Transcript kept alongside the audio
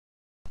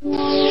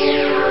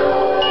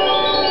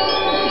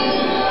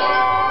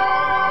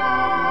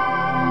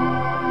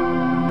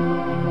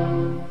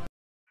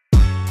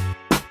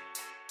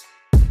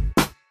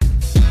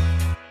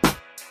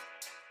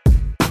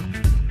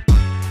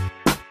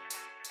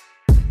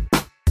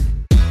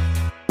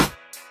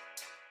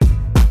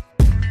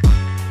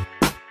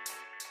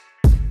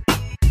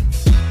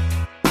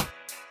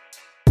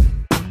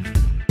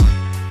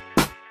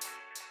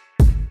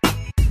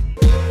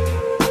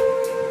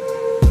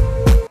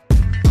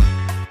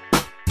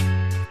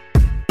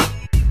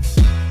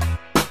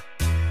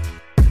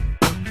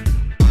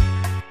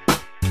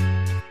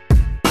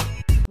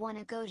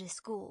Wanna go to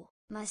school?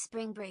 My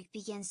spring break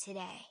begins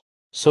today.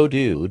 So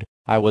dude,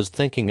 I was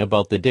thinking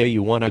about the day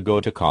you wanna go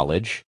to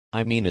college.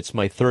 I mean, it's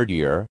my 3rd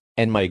year,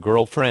 and my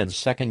girlfriend's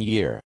 2nd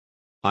year.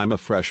 I'm a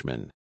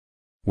freshman.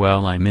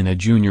 Well, I'm in a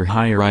junior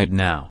high right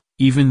now,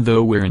 even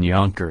though we're in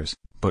Yonkers,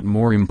 but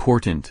more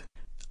important,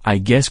 I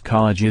guess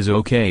college is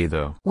okay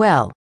though.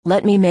 Well,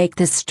 let me make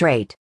this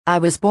straight. I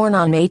was born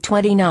on May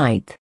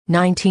 29th,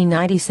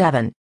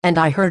 1997, and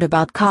I heard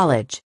about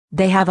college.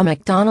 They have a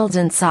McDonald's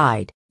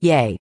inside.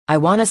 Yay, I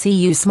wanna see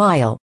you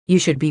smile. You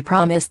should be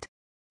promised.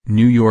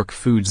 New York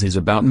Foods is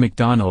about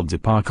McDonald's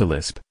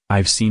apocalypse.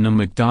 I've seen a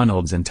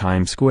McDonald's in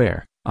Times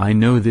Square. I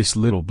know this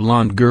little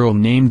blonde girl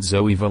named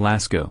Zoe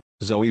Velasco.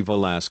 Zoe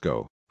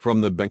Velasco,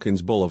 from the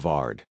Beacons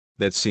Boulevard.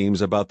 That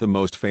seems about the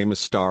most famous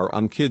star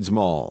on Kids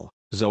Mall.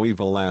 Zoe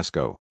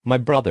Velasco. My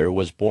brother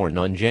was born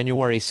on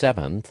January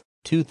 7th,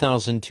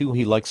 2002.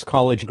 He likes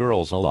college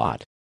girls a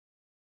lot.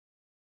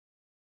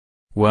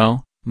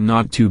 Well,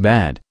 not too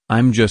bad.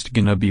 I'm just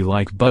gonna be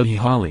like Buddy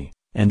Holly,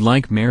 and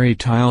like Mary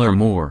Tyler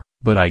Moore,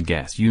 but I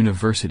guess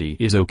university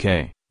is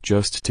okay,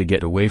 just to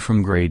get away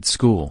from grade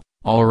school.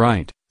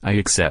 Alright, I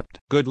accept.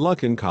 Good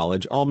luck in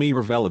college,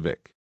 Almir Velovic.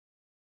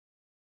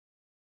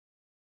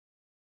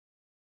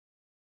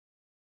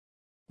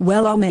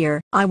 Well, Almir,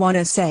 I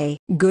wanna say,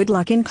 good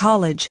luck in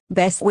college.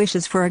 Best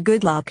wishes for a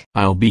good luck.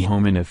 I'll be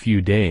home in a few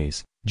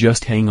days,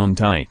 just hang on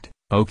tight,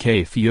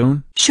 okay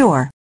Fionn?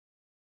 Sure.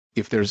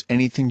 If there's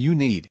anything you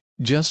need,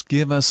 just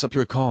give us up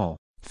your call.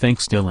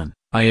 Thanks Dylan,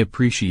 I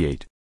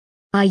appreciate.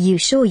 Are you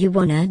sure you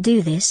wanna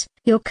do this?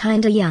 You're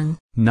kinda young.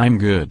 I'm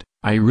good,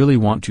 I really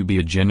want to be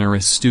a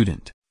generous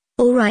student.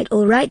 Alright,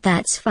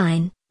 that's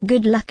fine.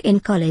 Good luck in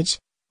college.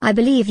 I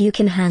believe you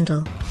can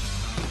handle.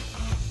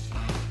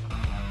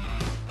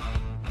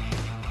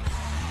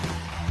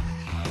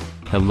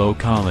 Hello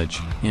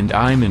college, and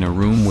I'm in a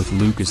room with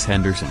Lucas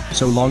Henderson.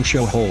 So long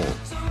show hole.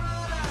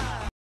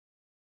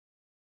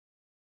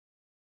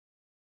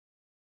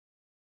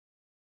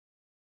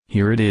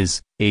 Here it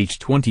is,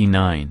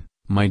 H29,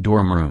 my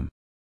dorm room.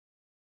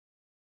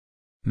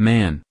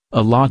 Man,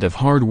 a lot of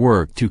hard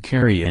work to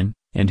carry in,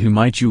 and who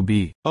might you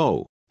be?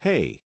 Oh,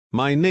 hey,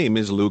 my name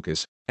is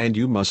Lucas, and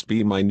you must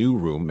be my new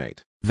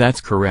roommate.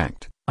 That's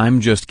correct, I'm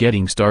just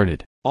getting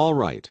started.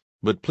 Alright,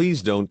 but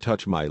please don't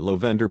touch my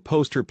lavender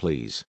poster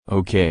please.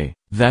 Okay,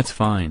 that's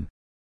fine.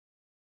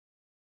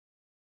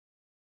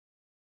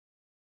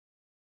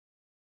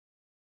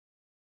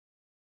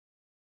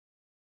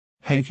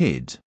 Hey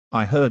kid,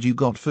 I heard you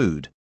got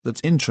food.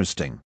 That's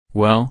interesting.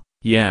 Well,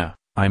 yeah,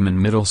 I'm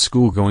in middle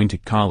school going to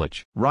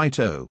college.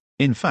 Righto.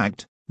 In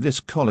fact, this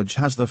college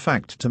has the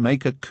fact to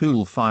make a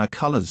cool fire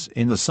colors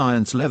in the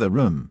science leather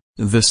room.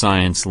 The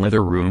science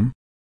leather room?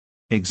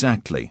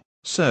 Exactly.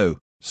 So,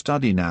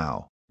 study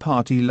now,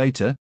 party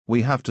later.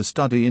 We have to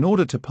study in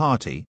order to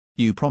party,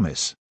 you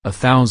promise?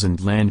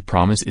 1,000 land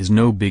promise is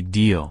no big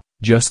deal,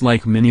 just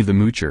like Minnie the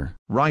Moocher.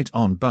 Right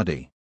on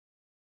buddy.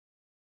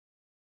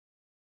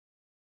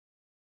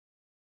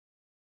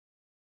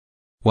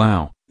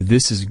 Wow,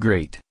 this is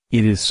great.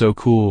 It is so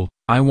cool.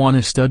 I want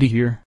to study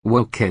here.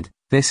 Well kid,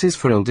 this is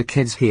for older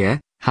kids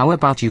here. How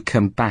about you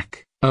come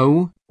back,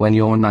 when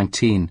you're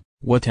 19?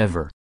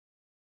 Whatever.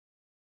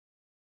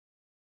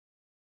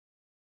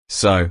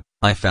 So,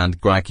 I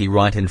found Grikey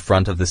right in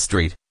front of the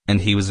street,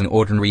 and he was an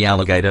ordinary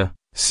alligator.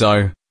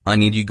 So, I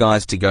need you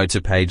guys to go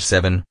to page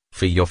 7,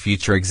 for your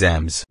future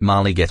exams.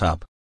 Marley, get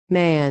up.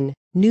 Man,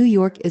 New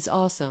York is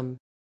awesome.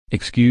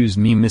 Excuse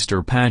me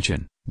Mr.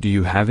 Patchen, do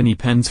you have any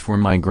pens for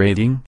my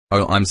grading?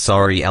 Oh, I'm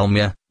sorry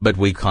Almir, but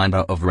we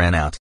kinda of ran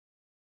out.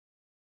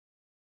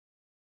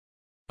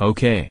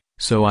 Okay,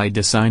 so I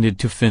decided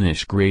to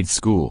finish grade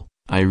school.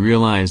 I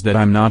realized that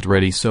I'm not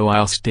ready, so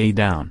I'll stay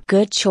down.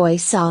 Good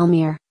choice,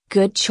 Almir.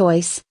 Good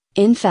choice.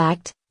 In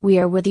fact, we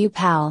are with you,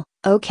 pal,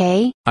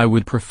 okay? I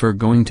would prefer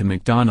going to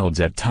McDonald's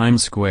at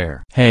Times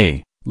Square.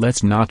 Hey,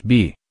 let's not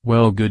be.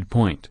 Well, good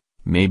point.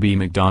 Maybe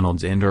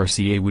McDonald's and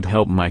RCA would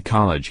help my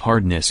college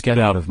hardness get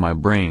out of my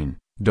brain.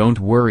 Don't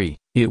worry,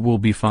 it will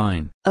be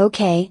fine.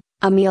 Okay,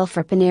 a meal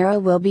for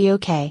Panera will be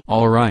okay.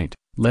 Alright,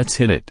 let's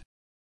hit it.